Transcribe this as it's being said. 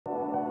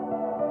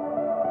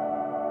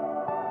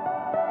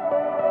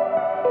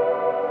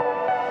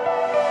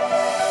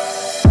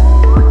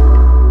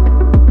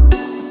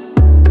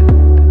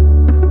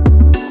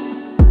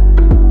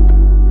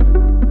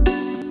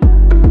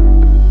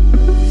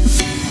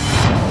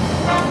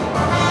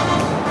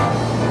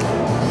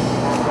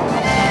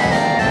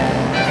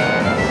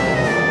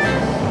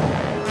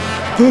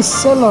This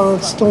cellar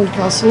at Stone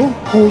Castle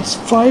holds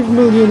 5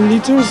 million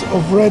liters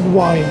of red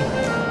wine,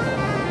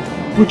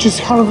 which is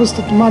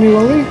harvested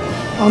manually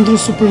under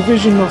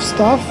supervision of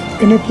staff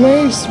in a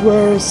place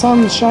where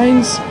sun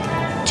shines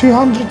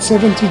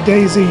 270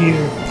 days a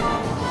year.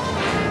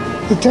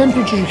 The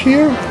temperature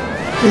here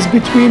is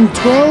between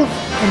 12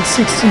 and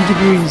 16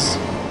 degrees,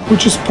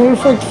 which is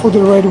perfect for the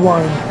red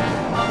wine.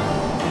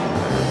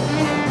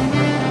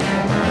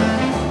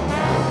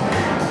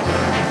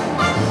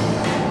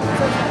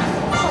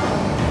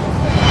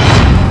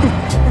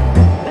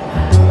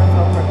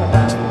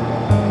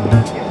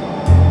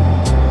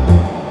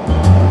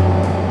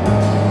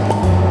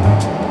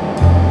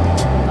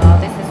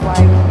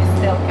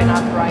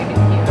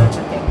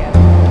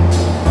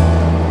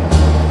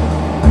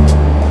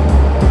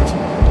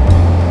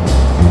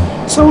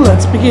 So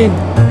let's begin.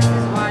 This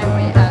is why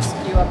we ask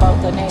you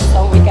about the name,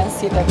 so we can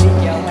see the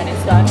video when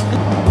it's done.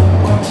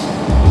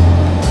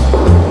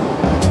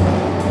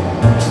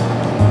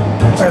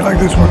 I like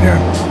this one, yeah.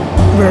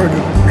 Very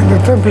good. And the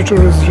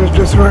temperature is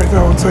just right,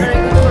 I would say.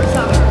 Very good for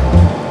summer.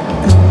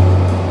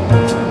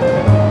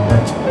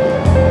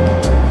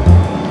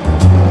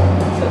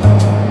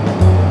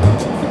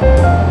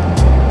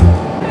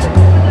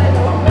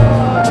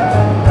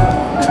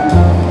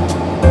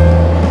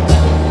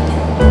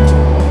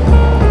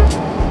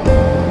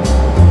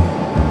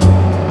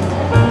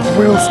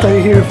 We'll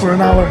stay here for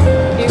an hour.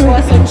 He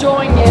was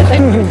enjoying it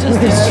and you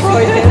just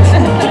destroyed it.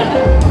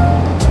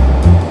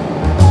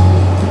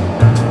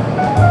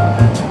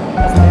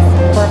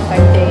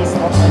 Perfect taste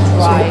of the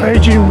dry. So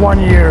aging 1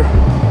 year.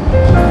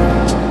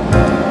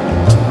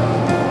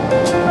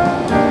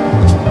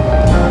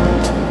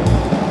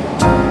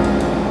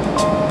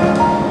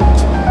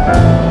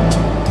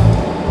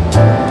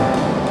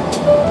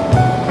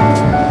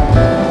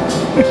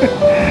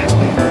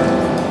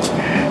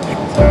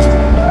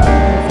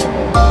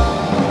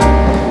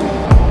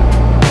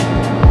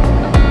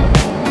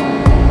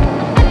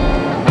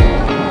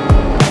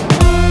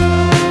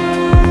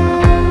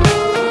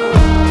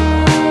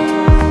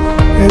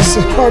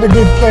 It's quite a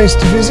good place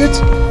to visit.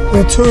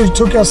 The tour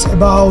took us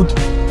about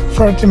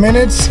 30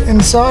 minutes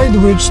inside,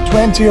 which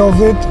 20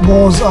 of it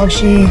was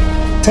actually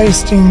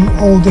tasting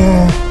all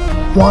the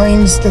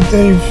wines that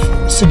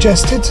they've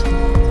suggested.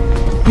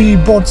 We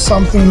bought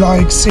something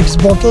like 6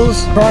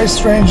 bottles.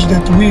 Price range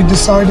that we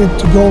decided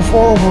to go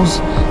for was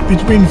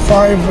between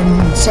 5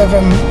 and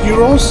 7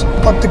 euros,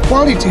 but the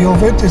quality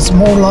of it is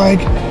more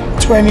like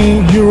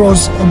 20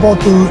 euros a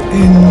bottle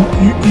in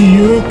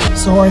EU.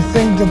 So I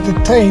think that the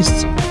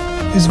taste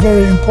is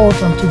very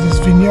important to this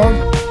vineyard,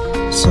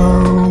 so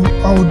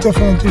I would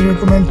definitely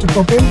recommend to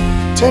pop in.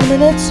 10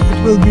 minutes,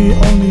 it will be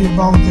only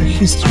about the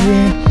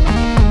history,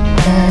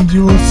 and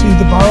you will see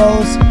the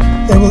barrels.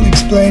 They will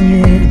explain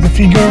you the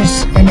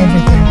figures and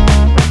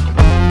everything.